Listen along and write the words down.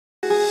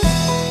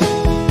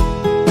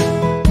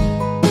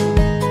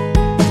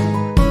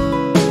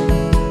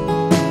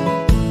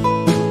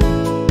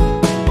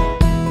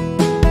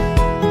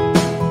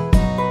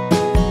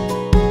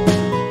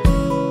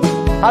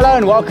Hello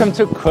and welcome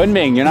to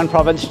Kunming, Yunnan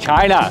Province,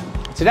 China.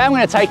 Today I'm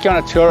going to take you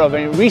on a tour of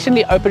a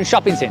recently opened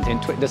shopping centre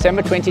in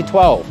December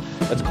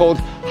 2012. It's called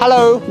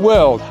Haile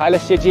World, Haile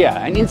World,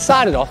 and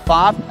inside it are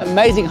 5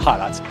 amazing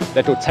highlights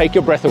that will take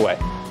your breath away.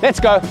 Let's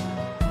go!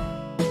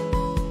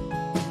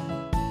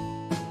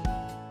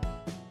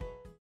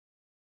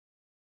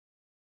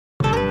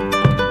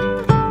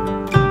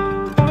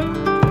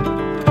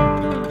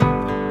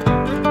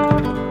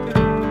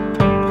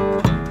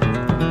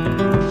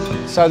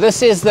 So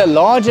this is the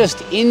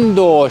largest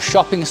indoor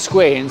shopping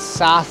square in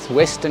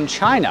southwestern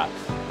China.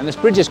 And this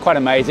bridge is quite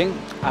amazing.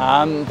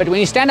 But when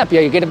you stand up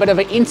here, you get a bit of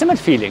an intimate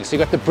feeling. So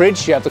you've got the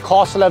bridge, you have the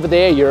castle over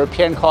there,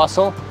 European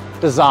castle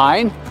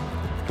design.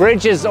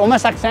 Bridge is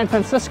almost like San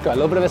Francisco, a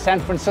little bit of a San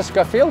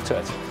Francisco feel to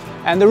it.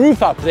 And the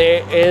roof up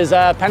there is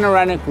a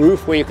panoramic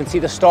roof where you can see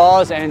the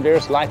stars and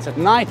various lights at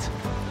night.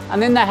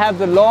 And then they have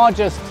the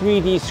largest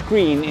 3D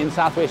screen in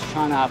southwest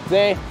China up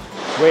there,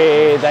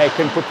 where they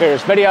can put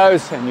various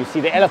videos, and you see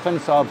the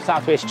elephants of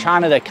southwest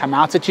China that come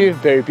out at you,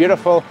 very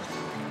beautiful.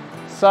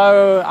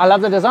 So I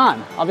love the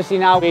design. Obviously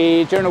now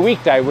during a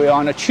weekday, we're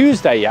on a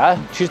Tuesday,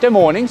 Tuesday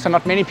morning, so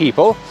not many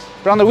people,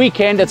 but on the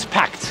weekend it's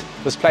packed.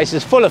 This place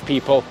is full of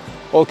people,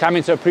 all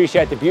coming to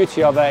appreciate the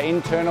beauty of an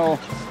internal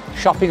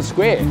shopping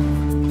square.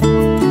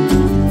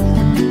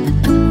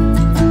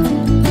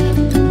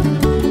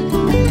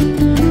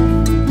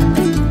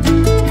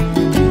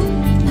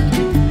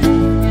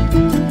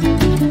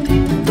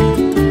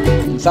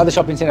 Inside the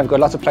shopping centre, I've got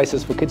lots of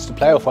places for kids to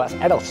play or for us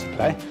adults to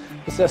play.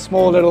 This is a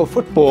small little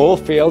football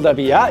field over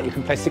here. You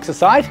can play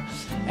 6-a-side.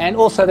 And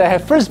also they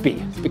have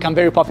frisbee. It's become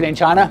very popular in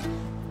China,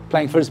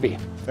 playing frisbee.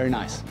 Very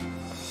nice.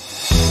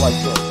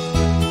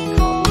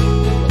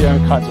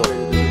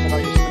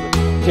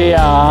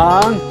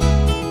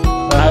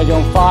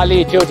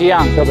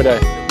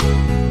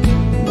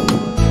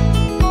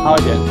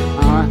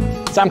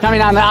 So I'm coming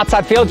down the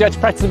outside field just to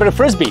practice a bit of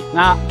frisbee.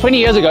 Now, 20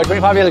 years ago,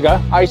 25 years ago,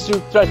 I used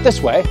to throw it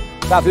this way.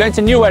 So I've learned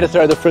a new way to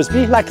throw the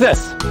frisbee, like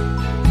this.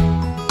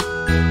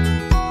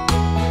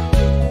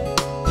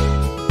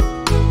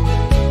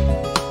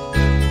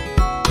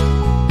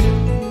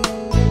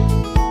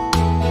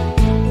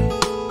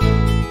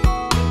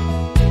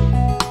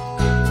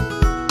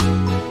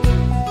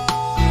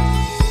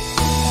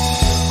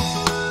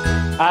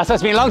 So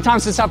it's been a long time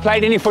since I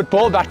played any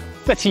football, about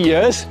 30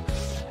 years,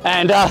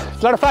 and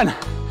it's a lot of fun.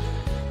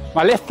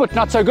 My left foot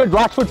not so good,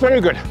 right foot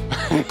very good.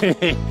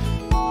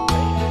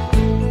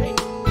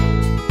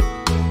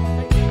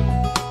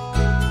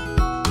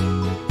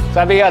 So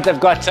over here they've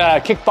got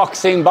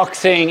kickboxing,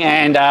 boxing,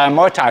 and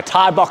Muay Thai,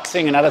 Thai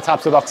boxing and other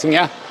types of boxing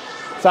here.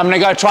 So I'm going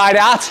to go try it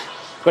out.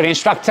 Got an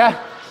instructor,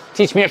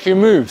 teach me a few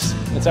moves.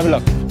 Let's have a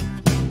look.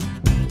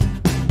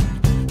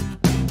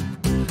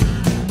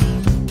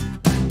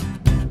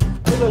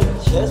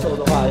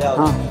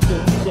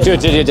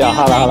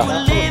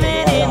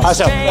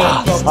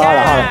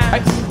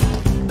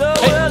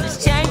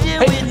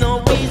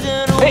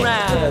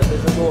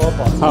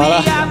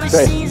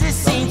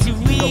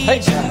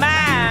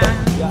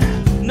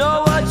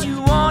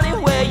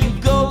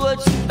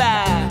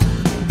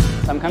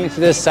 I'm coming to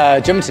this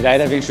gym today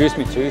they've introduced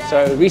me to.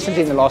 So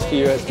recently in the last few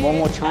years, more and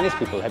more Chinese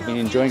people have been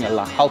enjoying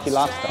a healthy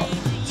lifestyle.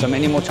 So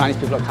many more Chinese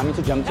people are coming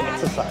to gym to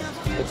exercise.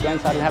 Let's go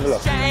inside and have a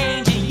look.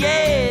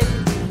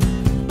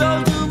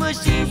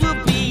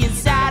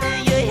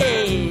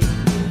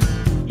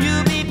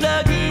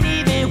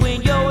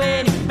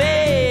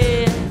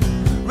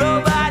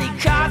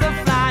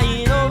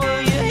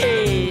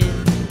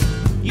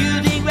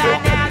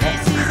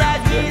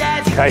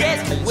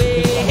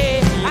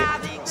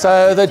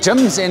 So the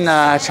gyms in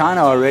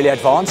China are really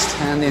advanced,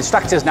 and the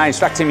instructor is now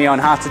instructing me on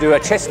how to do a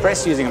chest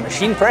press using a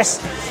machine press.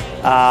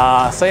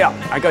 So yeah,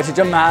 I go to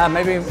gym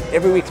maybe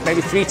every week, maybe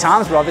 3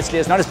 times, but obviously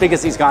it's not as big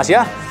as these guys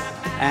here.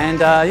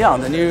 And yeah,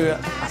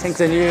 I think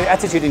the new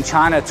attitude in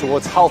China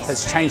towards health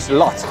has changed a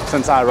lot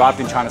since I arrived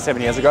in China 7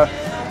 years ago.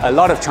 A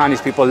lot of Chinese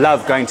people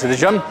love going to the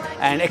gym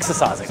and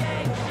exercising.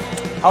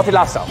 Healthy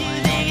lifestyle.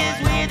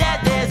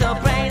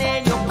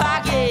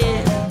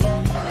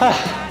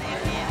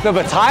 A little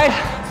bit tired,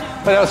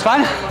 but that was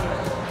fun.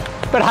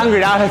 A bit hungry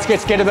now, let's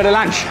get a bit of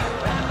lunch.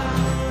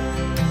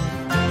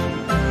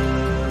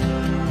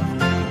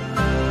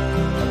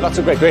 Lots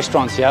of great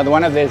restaurants here. The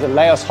one over there is a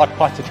Laos hot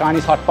pot, a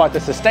Chinese hot pot.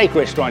 It's a steak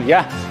restaurant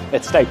here.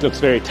 That steak looks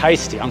very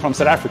tasty. I'm from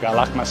South Africa, I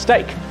like my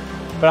steak.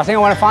 But I think I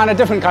want to find a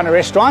different kind of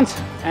restaurant,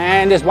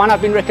 and there's one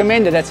I've been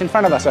recommended that's in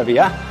front of us over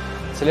here.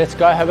 So let's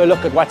go have a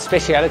look at what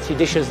specialty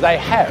dishes they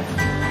have.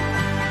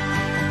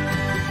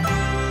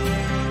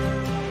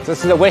 So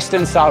this is a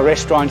Western style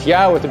restaurant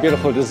here with a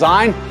beautiful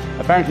design.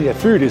 Apparently the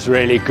food is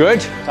really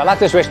good. So I like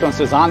this restaurant's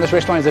design. This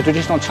restaurant is a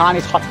traditional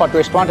Chinese hot pot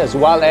restaurant as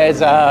well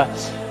as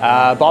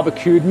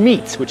barbecued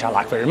meat, which I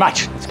like very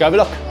much. Let's go have a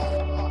look.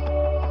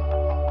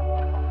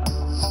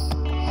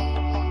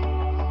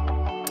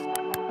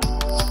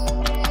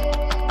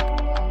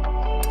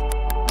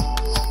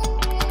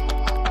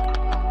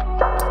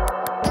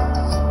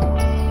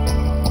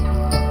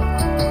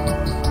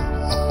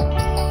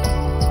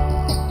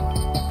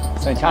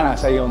 China,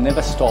 so you'll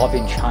never starve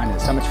in China.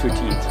 There's so much food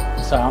to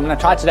eat. So I'm going to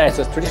try today. It's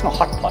a traditional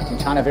hot pot. In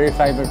China, a very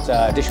favorite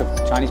dish of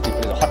Chinese people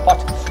is a hot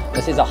pot.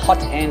 This is a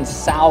hot and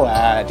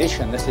sour dish,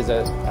 and this is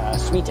a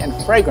sweet and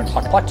fragrant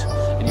hot pot.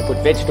 And you put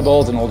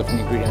vegetables and all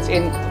different ingredients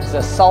in. It's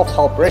a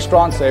self-help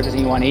restaurant, so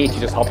everything you want to eat, you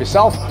just help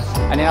yourself.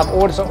 And then I've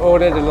also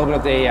ordered a little bit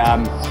of the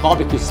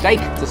barbecue steak.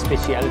 It's a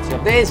speciality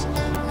of theirs.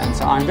 And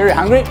so I'm very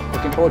hungry,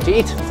 looking forward to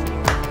eat.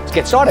 Let's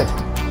get started.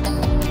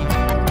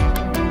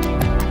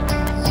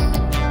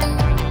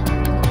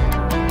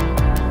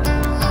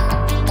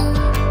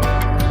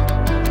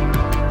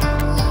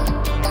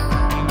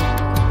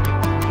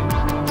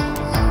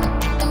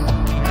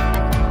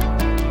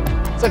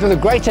 So it was a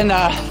great and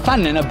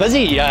fun and a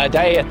busy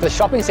day at the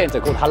shopping centre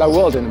called Haile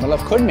World in the middle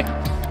of Kunming.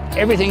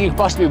 Everything you could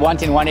possibly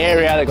want in one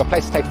area. They've got a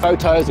place to take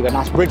photos, they've got a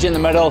nice bridge in the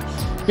middle,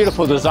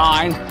 beautiful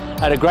design.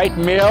 Had a great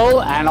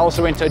meal and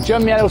also went to a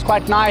gym. Yeah, it was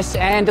quite nice,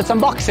 and did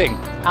some boxing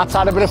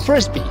outside, a bit of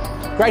frisbee.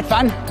 Great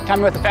fun,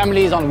 coming with the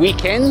families on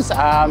weekends.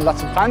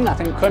 Lots of fun. I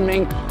think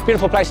Kunming,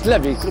 beautiful place to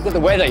live. You look at the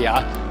weather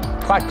here,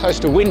 quite close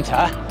to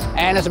winter,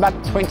 and it's about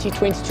 20,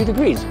 22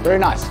 degrees. Very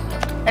nice.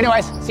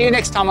 Anyways, see you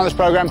next time on this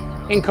program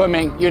in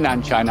Kunming,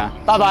 Yunnan, China.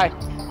 Bye-bye.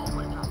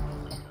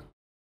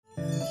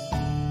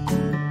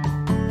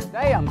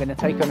 Today I'm going to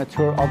take on a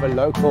tour of a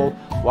local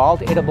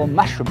wild edible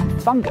mushroom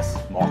and fungus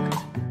market.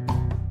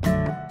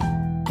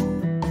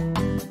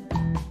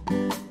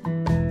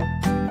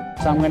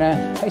 So I'm going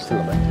to taste a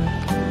little bit.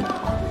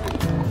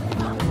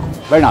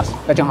 Very nice.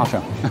 非常好吃。